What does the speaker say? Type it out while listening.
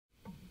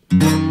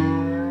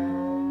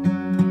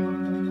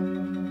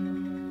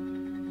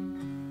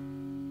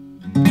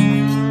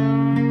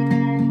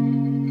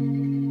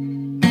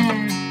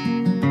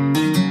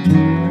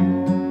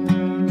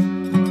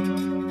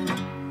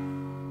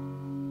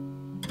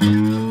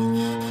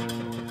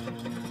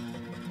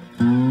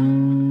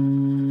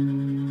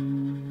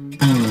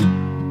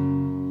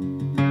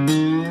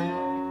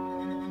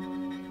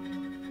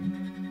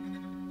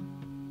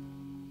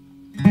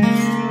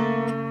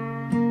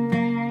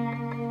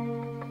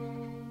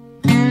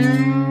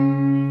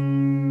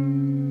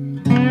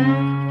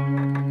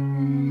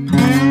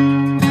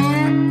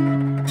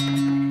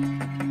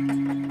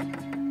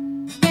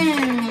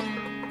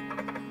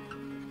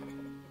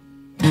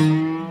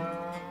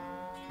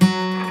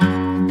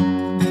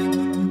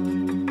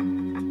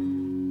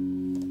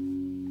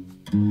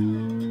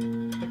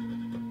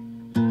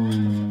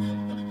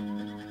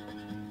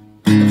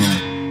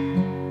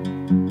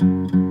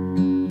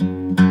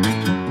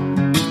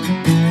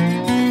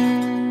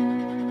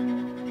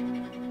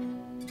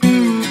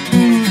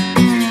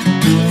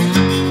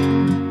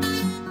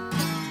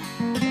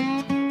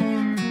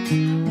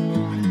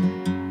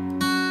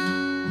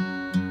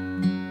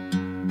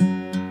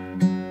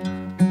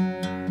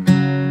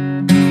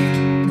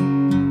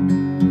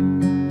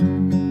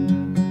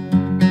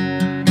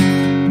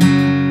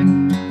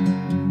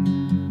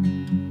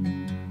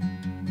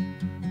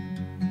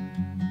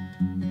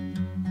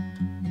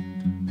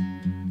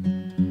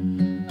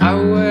I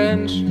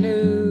once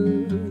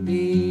knew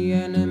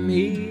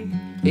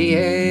the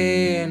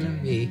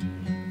enemy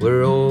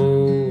were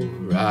all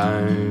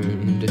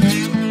around.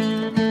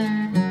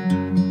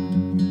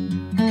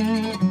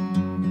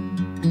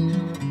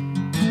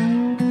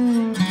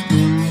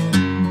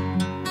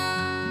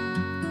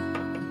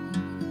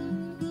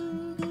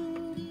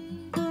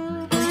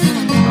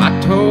 I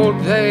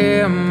told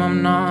them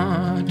I'm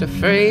not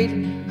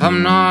afraid,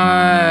 I'm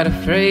not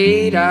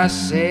afraid. I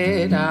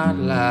said out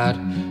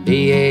loud,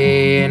 the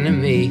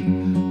enemy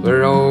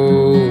were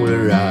all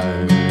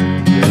around.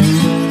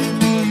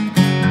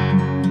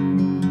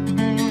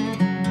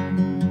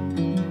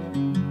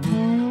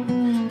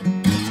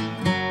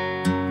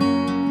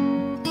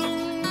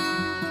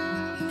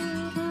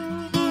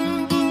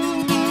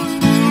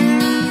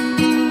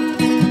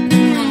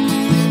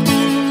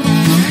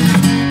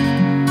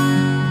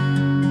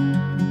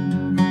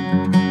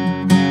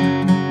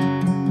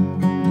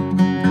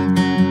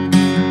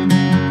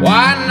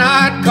 Why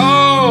not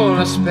call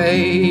a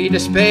spade a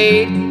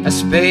spade, a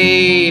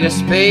spade a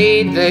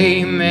spade?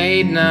 They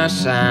made no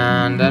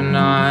sound. I'm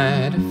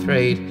not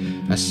afraid.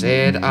 I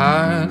said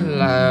out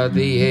loud,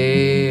 the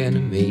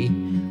enemy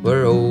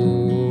were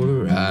all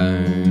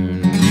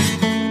around.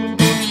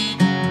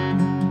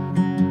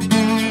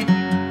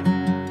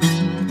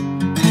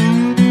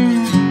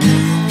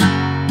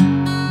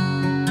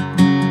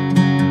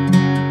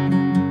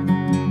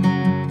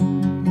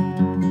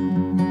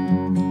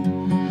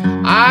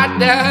 I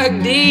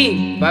dug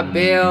deep, I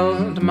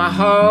built my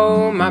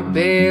home,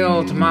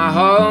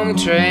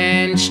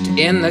 trenched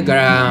in the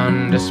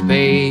ground. A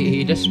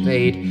spade,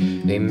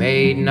 they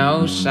made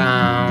no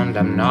sound.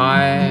 I'm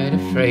not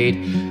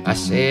afraid. I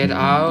said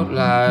out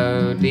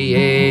loud, the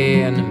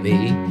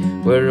enemy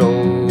were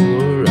all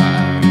around.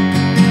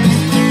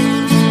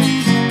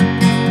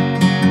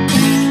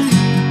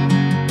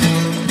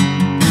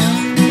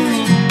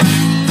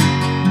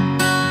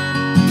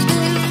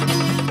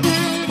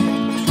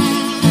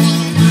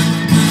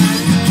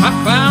 I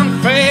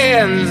found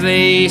friends,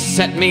 they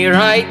set me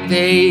right,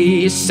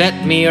 they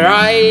set me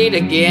right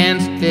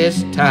against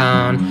this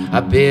town. I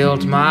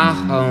built my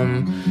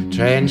home,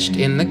 trenched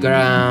in the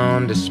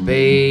ground. A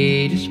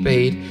spade,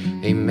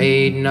 they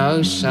made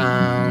no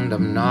sound.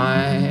 I'm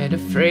not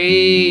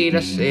afraid.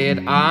 I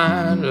said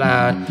out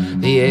loud,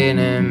 the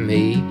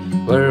enemy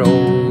were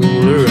all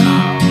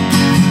around.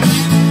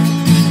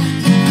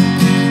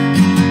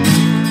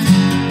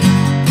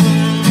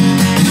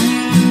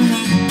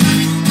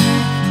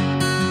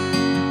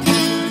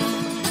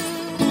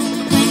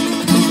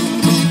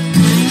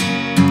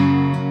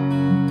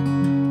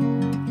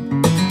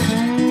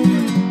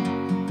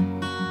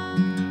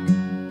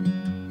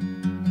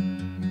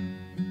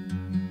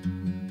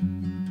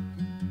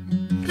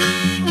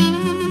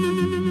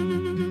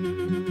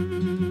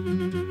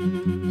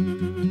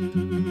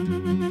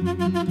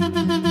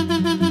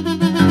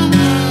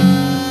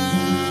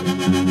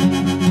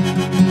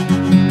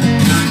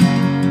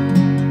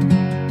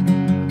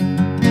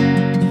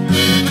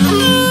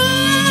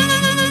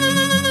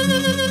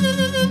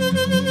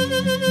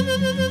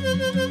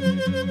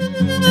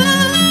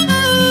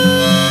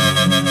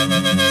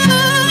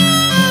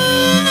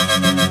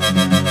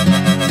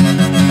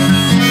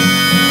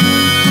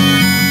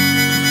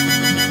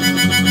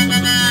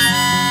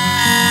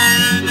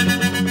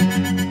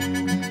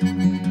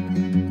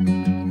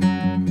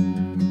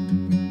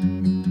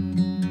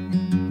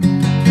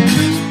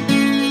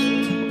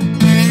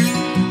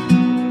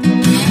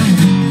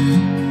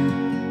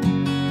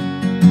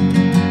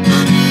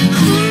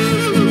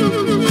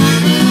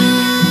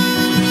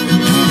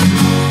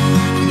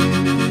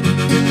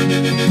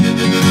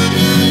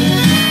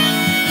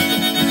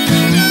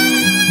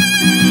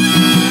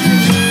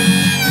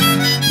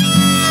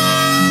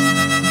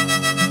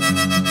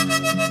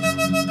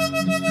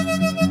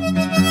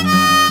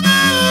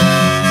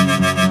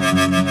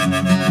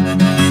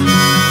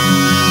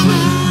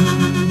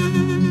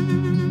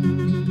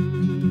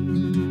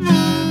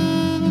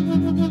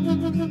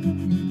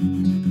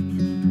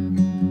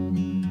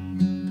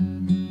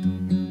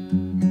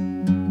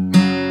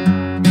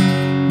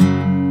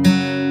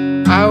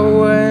 I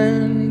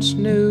once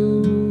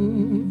knew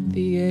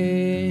the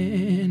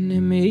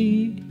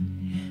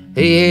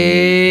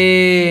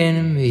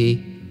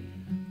enemy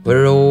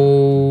were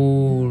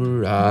all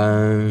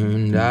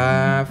around.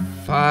 I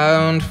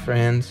found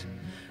friends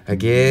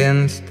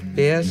against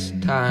this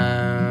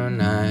town.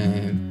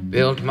 I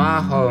built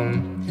my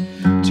home,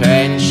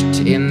 trenched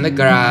in the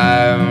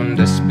ground.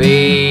 A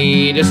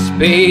spade,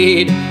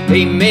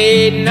 they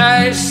made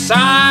no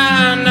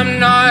sound. I'm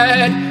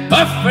not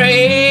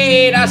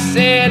afraid, I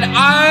said,